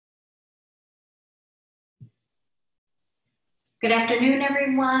Good afternoon,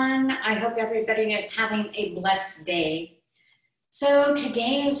 everyone. I hope everybody is having a blessed day. So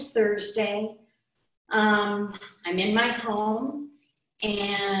today is Thursday. I'm in my home,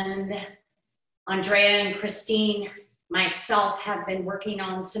 and Andrea and Christine, myself, have been working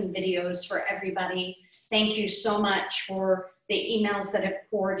on some videos for everybody. Thank you so much for the emails that have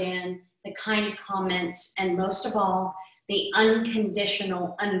poured in, the kind comments, and most of all, the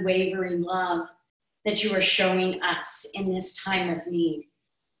unconditional, unwavering love that you are showing us in this time of need.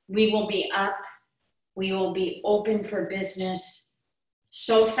 We will be up, we will be open for business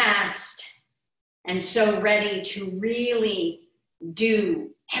so fast and so ready to really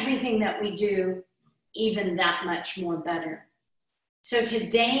do everything that we do, even that much more better. So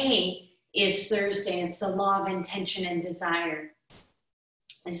today is Thursday. It's the law of intention and desire.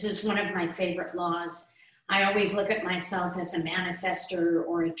 This is one of my favorite laws. I always look at myself as a manifester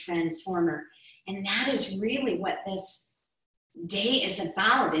or a transformer. And that is really what this day is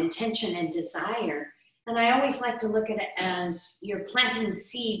about, intention and desire. And I always like to look at it as you're planting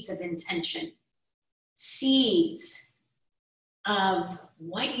seeds of intention, seeds of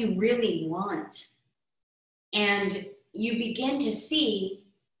what you really want. And you begin to see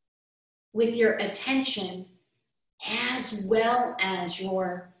with your attention, as well as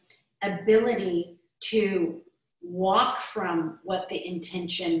your ability to walk from what the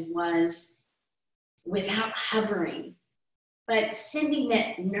intention was, without hovering, but sending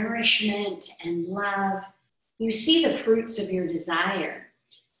it nourishment and love, you see the fruits of your desire.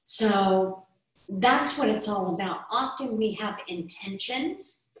 So that's what it's all about. Often we have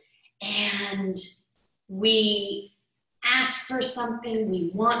intentions and we ask for something, we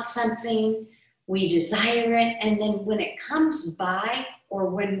want something, we desire it, and then when it comes by or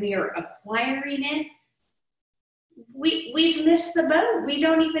when we are acquiring it, we've missed the boat. We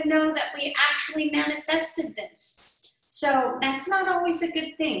don't even know that we actually manifested this. So that's not always a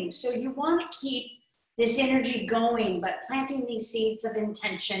good thing. So you want to keep this energy going, but planting these seeds of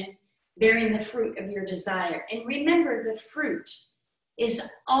intention, bearing the fruit of your desire. And remember, the fruit is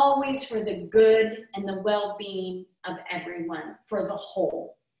always for the good and the well-being of everyone, for the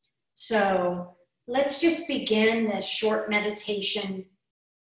whole. So let's just begin this short meditation.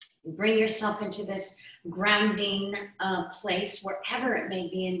 Bring yourself into this grounding place, wherever it may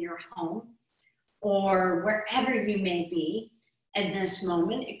be in your home or wherever you may be in this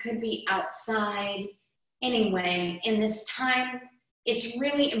moment. It could be outside. Anyway, in this time, it's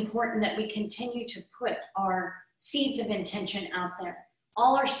really important that we continue to put our seeds of intention out there.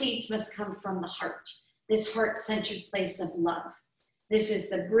 All our seeds must come from the heart, this heart-centered place of love. This is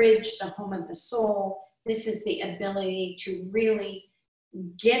the bridge, the home of the soul. This is the ability to really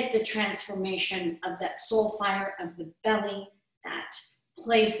get the transformation of that soul fire of the belly, that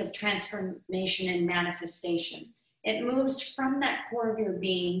place of transformation and manifestation. It moves from that core of your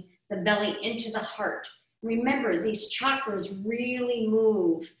being, the belly, into the heart. Remember, these chakras really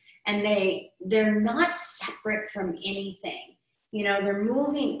move, and they're not separate from anything. You know, they're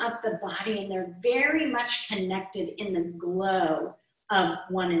moving up the body, and they're very much connected in the glow of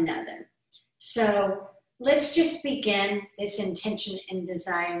one another. So let's just begin this intention and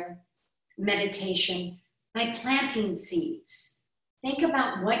desire meditation by planting seeds. Think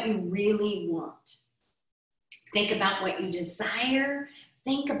about what you really want. Think about what you desire.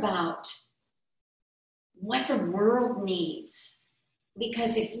 Think about what the world needs.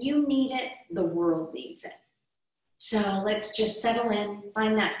 Because if you need it, the world needs it. So let's just settle in,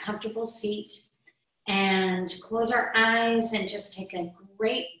 find that comfortable seat, and close our eyes and just take a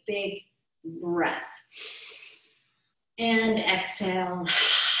great big breath. And exhale,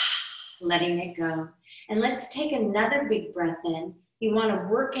 letting it go. And let's take another big breath in. You want to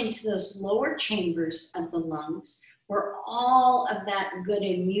work into those lower chambers of the lungs where all of that good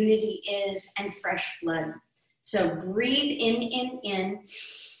immunity is and fresh blood. So breathe in,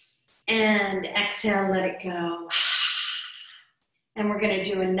 and exhale, let it go. And we're going to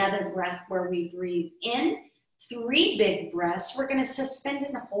do another breath where we breathe in, 3 big breaths. We're going to suspend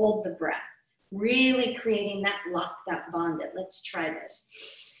and hold the breath, really creating that locked up bond. Let's try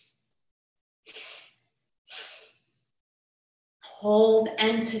this. Hold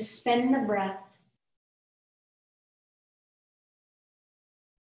and suspend the breath.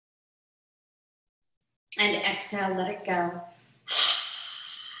 And exhale, let it go.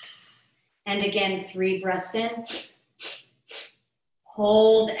 And again, 3 breaths in.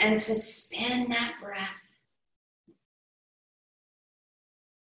 Hold and suspend that breath.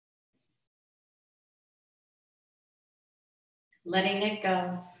 Letting it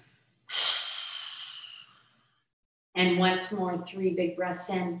go. And once more, 3 big breaths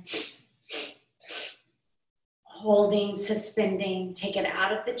in. Holding, suspending, take it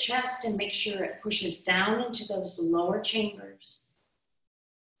out of the chest and make sure it pushes down into those lower chambers.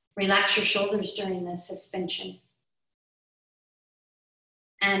 Relax your shoulders during this suspension.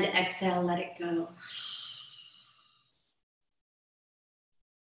 And exhale, let it go.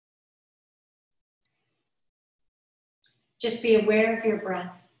 Just be aware of your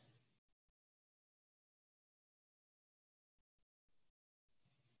breath.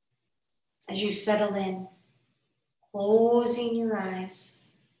 As you settle in, closing your eyes.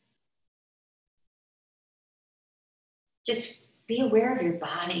 Just be aware of your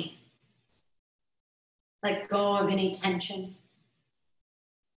body. Let go of any tension.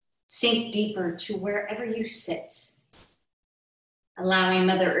 Sink deeper to wherever you sit, allowing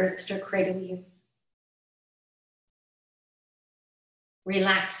Mother Earth to cradle you.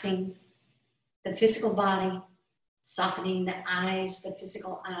 Relaxing the physical body, softening the eyes, the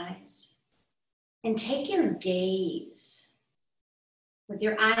physical eyes. And take your gaze with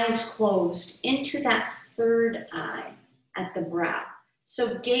your eyes closed into that third eye at the brow.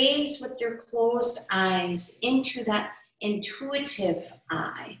 So gaze with your closed eyes into that intuitive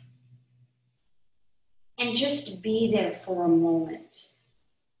eye. And just be there for a moment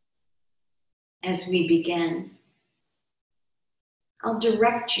as we begin. I'll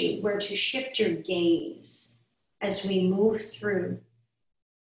direct you where to shift your gaze as we move through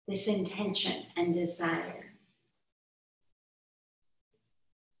this intention and desire.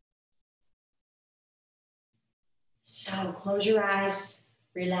 So close your eyes,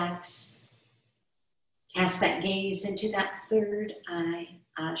 relax. Cast that gaze into that third eye,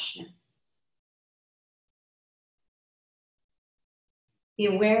 Ajna. Be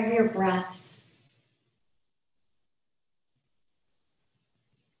aware of your breath.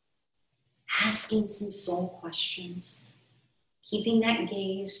 Asking some soul questions. Keeping that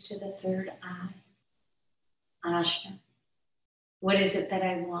gaze to the third eye. Ajna. What is it that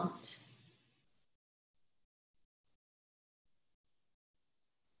I want?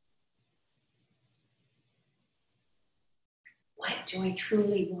 What do I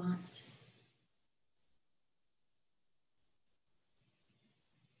truly want?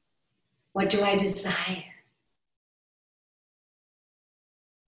 What do I desire?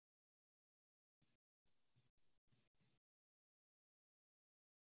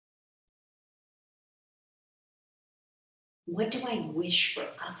 What do I wish for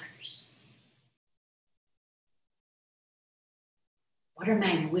others? What are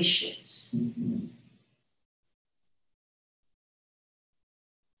my wishes?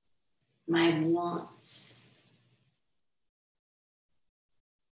 My wants?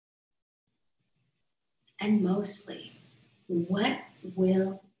 And mostly, what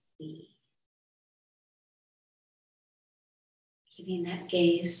will be? Keeping that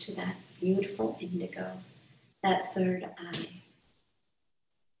gaze to that beautiful indigo, that third eye.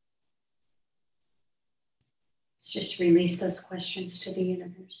 Let's just release those questions to the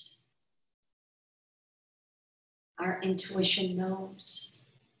universe. Our intuition knows.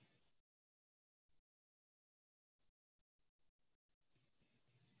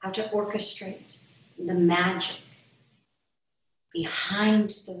 How to orchestrate the magic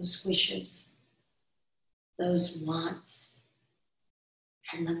behind those wishes, those wants,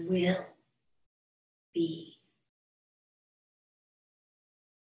 and the will be.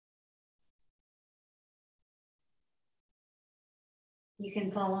 You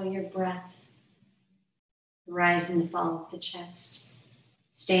can follow your breath, the rise and the fall of the chest.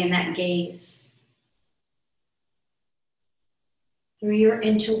 Stay in that gaze. Through your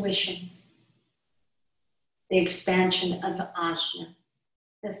intuition, the expansion of Ajna,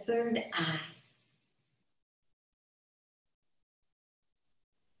 the third eye.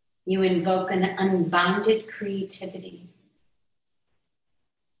 You invoke an unbounded creativity.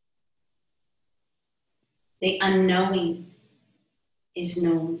 The unknowing is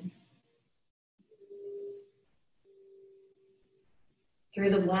known.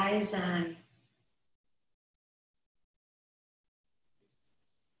 Through the wise eye,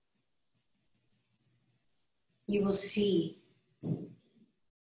 you will see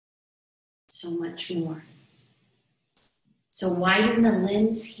so much more. So widen the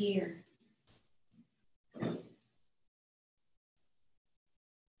lens here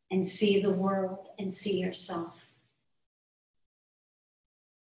and see the world and see yourself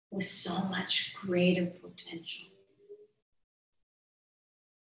with so much greater potential.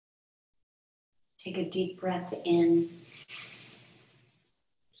 Take a deep breath in.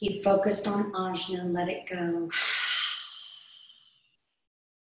 Keep focused on Ajna and let it go.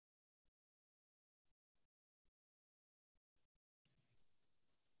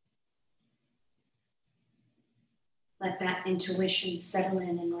 Let that intuition settle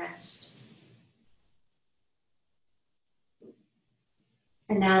in and rest.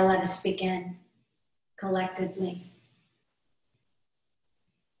 And now let us begin collectively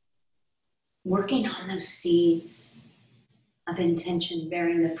working on those seeds of intention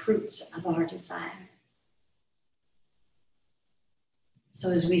bearing the fruits of our desire. So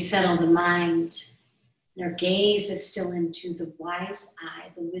as we settle the mind, and our gaze is still into the wise eye,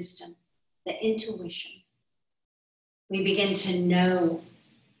 the wisdom, the intuition, we begin to know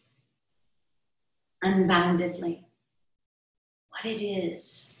unboundedly what it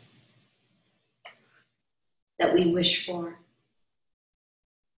is that we wish for,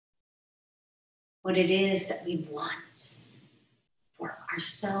 what it is that we want for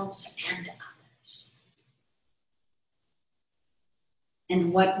ourselves and others,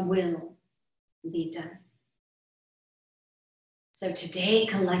 and what will be done. So today,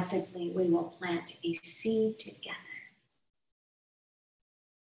 collectively, we will plant a seed together.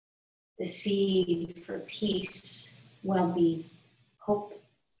 The seed for peace, well-being, hope,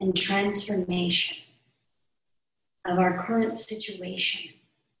 and transformation of our current situation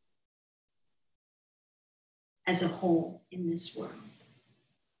as a whole in this world.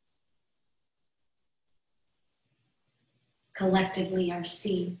 Collectively, our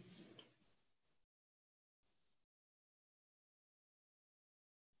seeds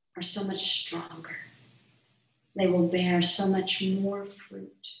are so much stronger. They will bear so much more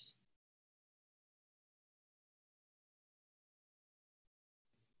fruit.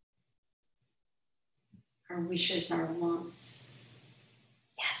 Our wishes, our wants,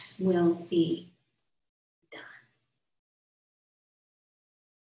 yes, will be done.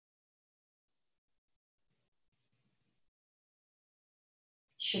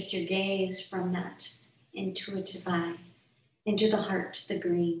 Shift your gaze from that intuitive eye into the heart, the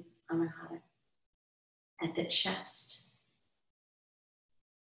green anahata, at the chest.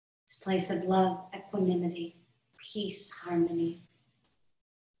 This place of love, equanimity, peace, harmony.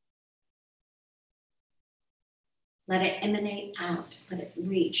 Let it emanate out, let it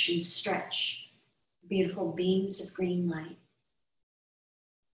reach and stretch, beautiful beams of green light.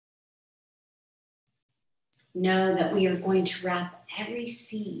 Know that we are going to wrap every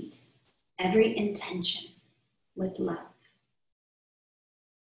seed, every intention with love,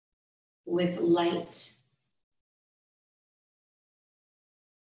 with light,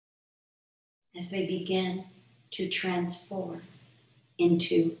 as they begin to transform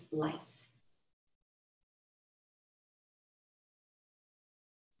into life.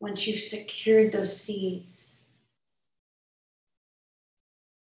 Once you've secured those seeds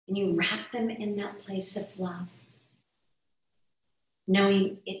and you wrap them in that place of love,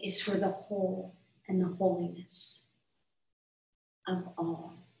 knowing it is for the whole and the holiness of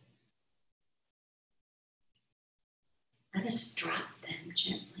all, let us drop them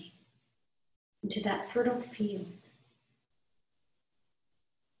gently into that fertile field.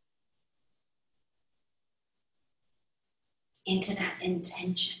 Into that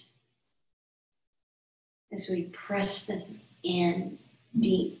intention as we press them in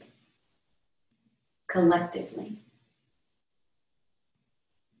deep, collectively.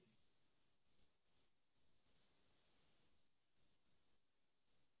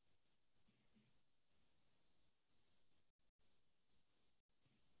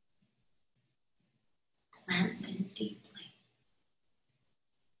 Plant them deeply.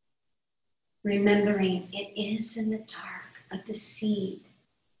 Remembering it is in the dark of the seed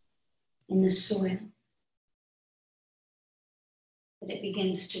in the soil that it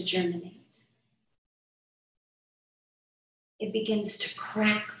begins to germinate. It begins to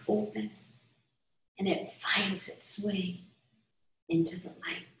crack open and it finds its way into the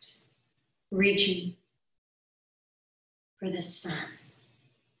light, reaching for the sun.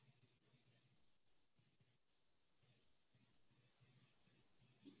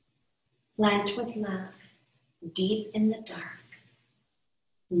 Plant with love, deep in the dark.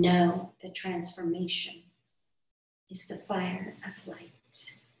 Know that transformation is the fire of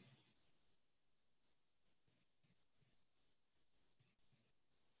light.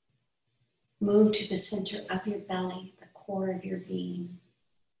 Move to the center of your belly, the core of your being.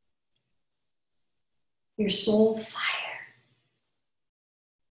 Your soul fire.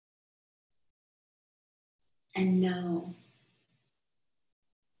 And know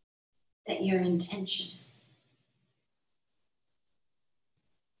that your intention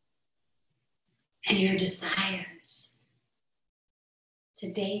and your desires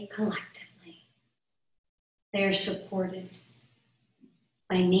today collectively, they are supported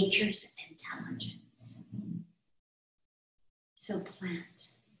by nature's intelligence. So plant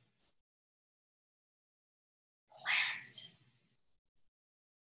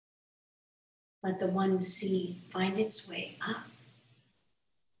Let the one seed find its way up.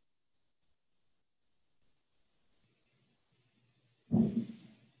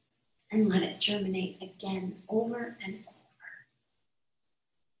 And let it germinate again over and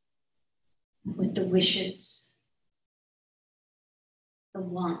over with the wishes, the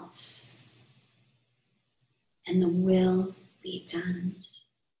wants, and the will be done,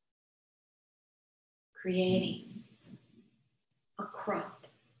 creating a crop,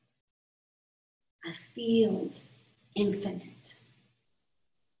 a field infinite,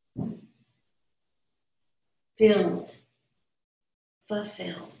 filled,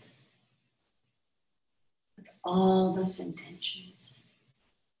 fulfilled with all those intentions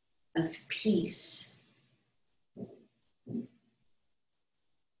of peace,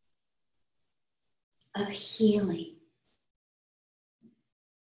 of healing,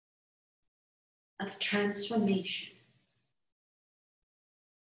 of transformation,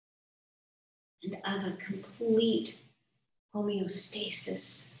 and of a complete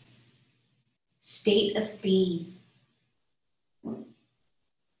homeostasis, state of being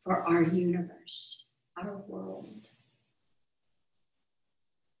for our universe, our world.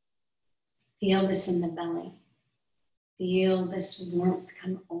 Feel this in the belly. Feel this warmth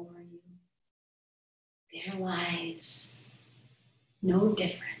come over you. Visualize no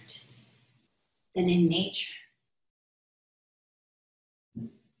different than in nature.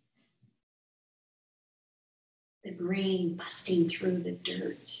 The green busting through the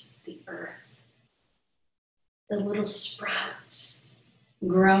dirt, the earth. The little sprouts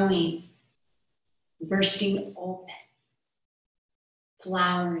growing, bursting open,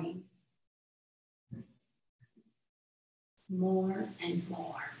 flowering. More and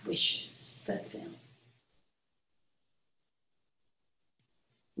more wishes fulfilled.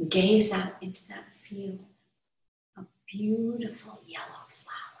 Gaze out into that field of beautiful yellow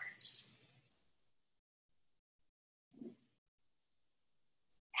flowers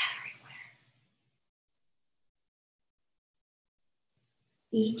everywhere.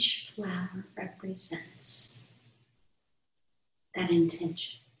 Each flower represents that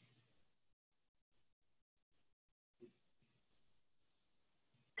intention.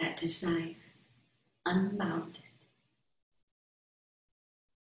 That desire, unbounded.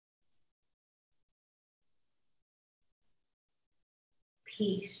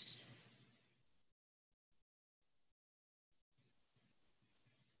 Peace,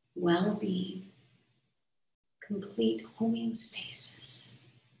 well-being, complete homeostasis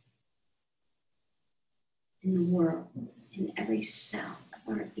in the world, in every cell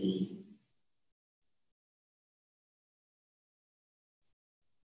of our being.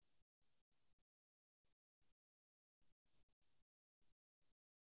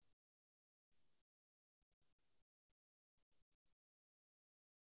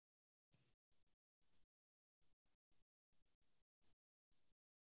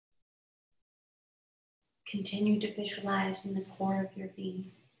 Continue to visualize in the core of your being.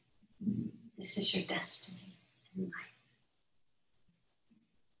 This is your destiny in life.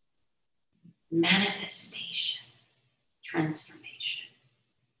 Manifestation, transformation.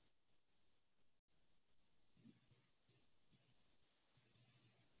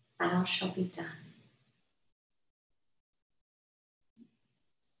 Thou shall be done.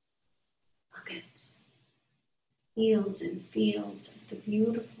 Look at fields and fields of the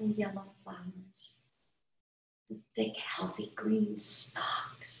beautiful yellow flowers. The thick, healthy green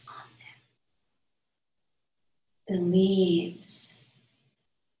stalks on them. The leaves,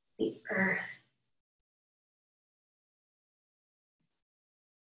 the earth,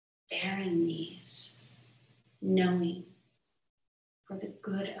 bearing these, knowing for the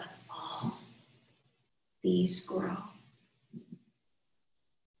good of all, these grow.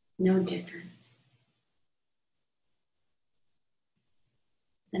 No different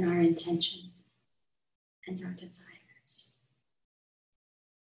than our intentions and our desires.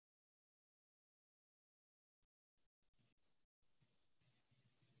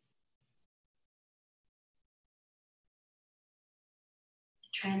 The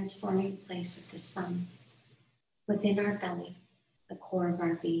transforming place of the sun within our belly, the core of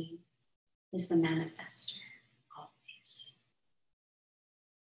our being, is the manifester always.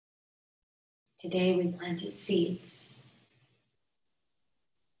 Today we planted seeds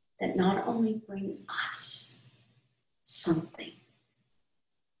that not only bring us something,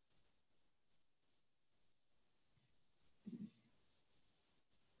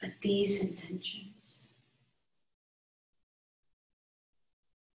 but these intentions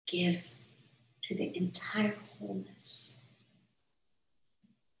give to the entire wholeness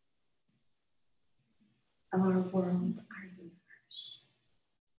of our world, our universe,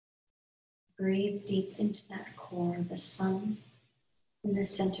 Breathe deep into that core, the sun in the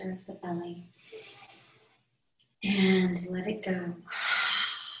center of the belly. And let it go.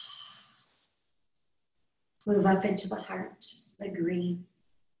 Move up into the heart, the green,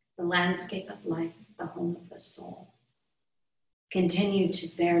 the landscape of life, the home of the soul. Continue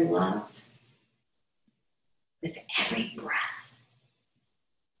to bear love with every breath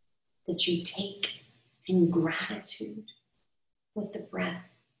that you take, and gratitude with the breath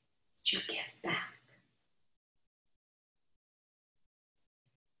that you give back.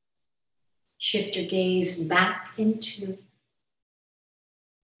 Shift your gaze back into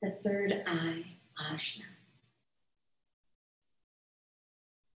the third eye, ajna.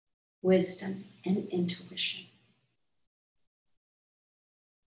 Wisdom and intuition.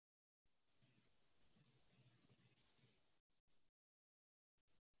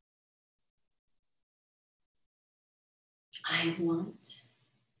 I want,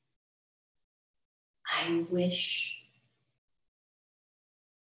 I wish,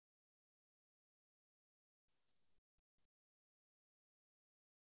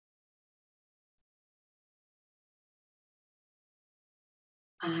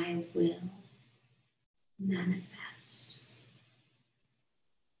 I will manifest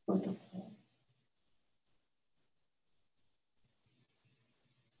for the whole.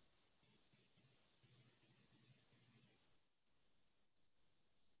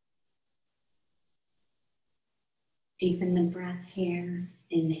 Deepen the breath here.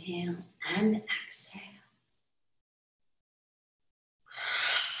 Inhale and exhale.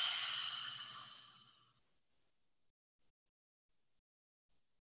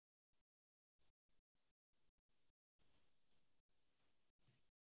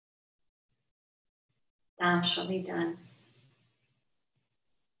 Thou shall be done.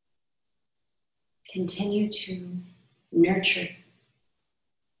 Continue to nurture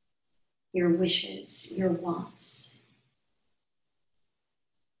your wishes, your wants.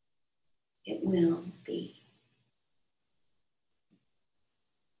 It will be.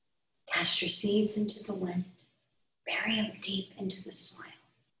 Cast your seeds into the wind. Bury them deep into the soil.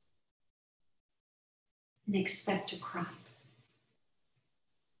 And expect a crop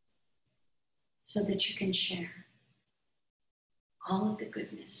so that you can share all of the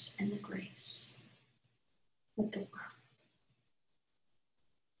goodness and the grace with the world.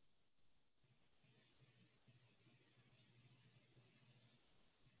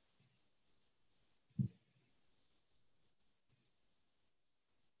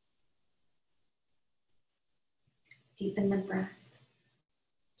 Deepen the breath,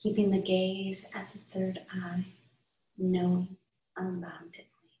 keeping the gaze at the third eye, knowing unboundedly.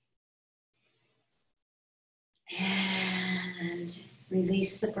 And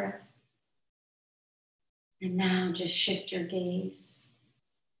release the breath. And now just shift your gaze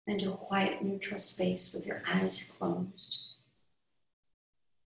into a quiet, neutral space with your eyes closed.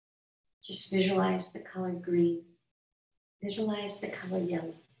 Just visualize the color green. Visualize the color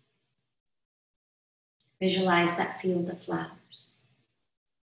yellow. Visualize that field of flowers.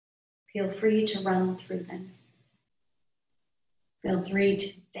 Feel free to run through them. Feel free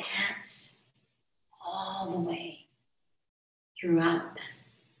to dance all the way throughout them.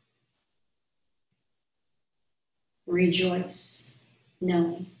 Rejoice,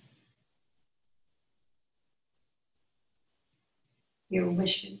 knowing your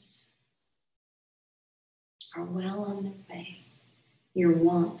wishes are well on their way. Your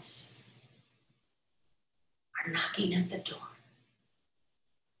wants are knocking at the door.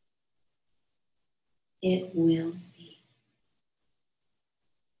 It will be.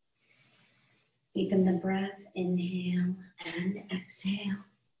 Deepen the breath, inhale and exhale.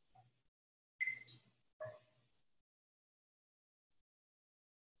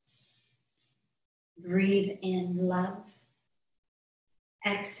 Breathe in love.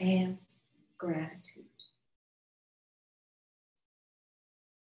 Exhale, gratitude.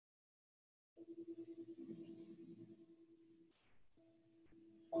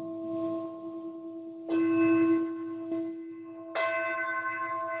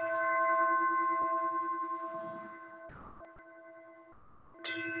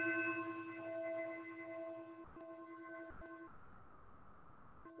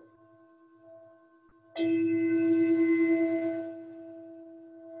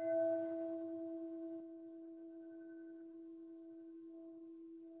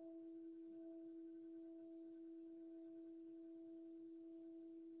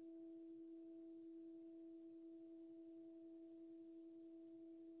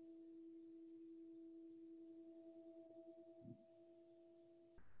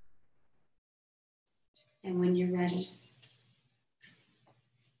 And when you're ready,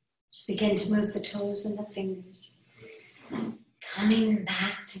 Just begin to move the toes and the fingers. Coming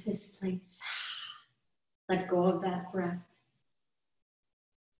back to this place. Let go of that breath.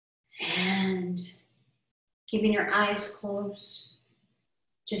 And keeping your eyes closed,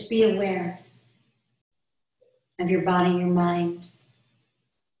 just be aware of your body, your mind,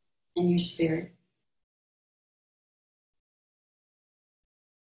 and your spirit.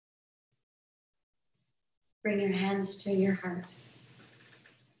 Bring your hands to your heart.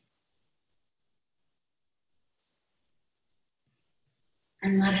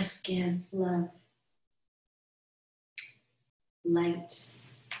 And let us give love, light,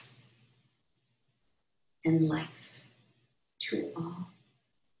 and life to all.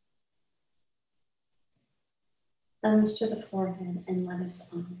 Thumbs to the forehead and let us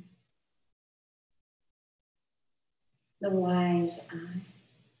on. The wise eye.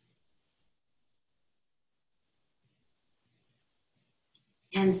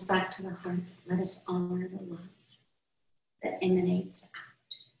 Hands back to the heart. Let us honor the love that emanates out.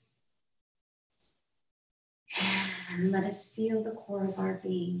 And let us feel the core of our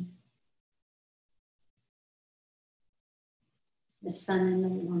being. The sun and the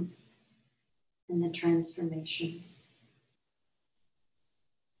warmth and the transformation.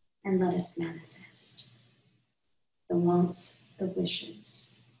 And let us manifest the wants, the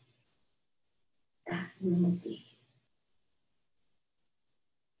wishes that will be.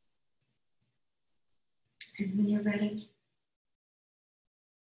 And when you're ready,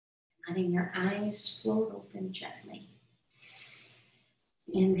 letting your eyes float open gently.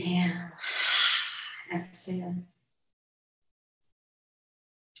 Inhale, exhale.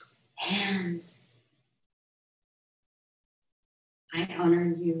 And I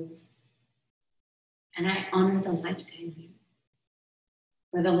honor you. And I honor the light in you.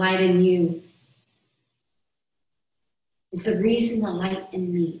 For the light in you is the reason the light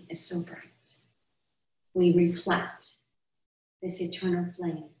in me is so bright. We reflect this eternal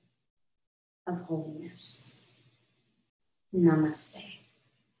flame of holiness. Namaste.